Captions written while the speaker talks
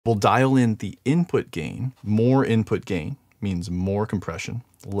We'll dial in the input gain. More input gain means more compression.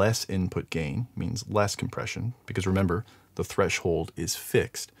 Less input gain means less compression, because remember, the threshold is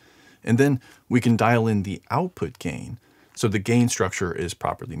fixed. And then we can dial in the output gain, so the gain structure is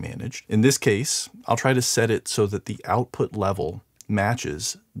properly managed. In this case, I'll try to set it so that the output level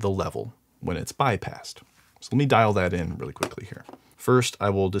matches the level when it's bypassed. So let me dial that in really quickly here. First,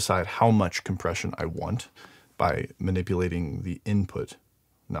 I will decide how much compression I want by manipulating the input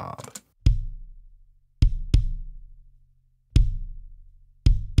knob.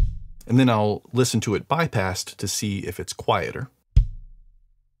 And then I'll listen to it bypassed to see if it's quieter.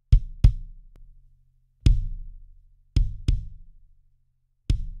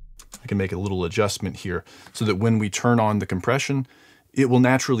 I can make a little adjustment here so that when we turn on the compression, it will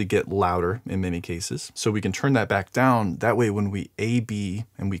naturally get louder in many cases. So we can turn that back down. That way, when we A/B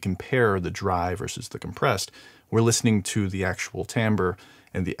and we compare the dry versus the compressed, we're listening to the actual timbre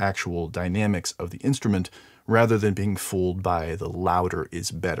and the actual dynamics of the instrument rather than being fooled by the louder is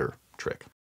better trick.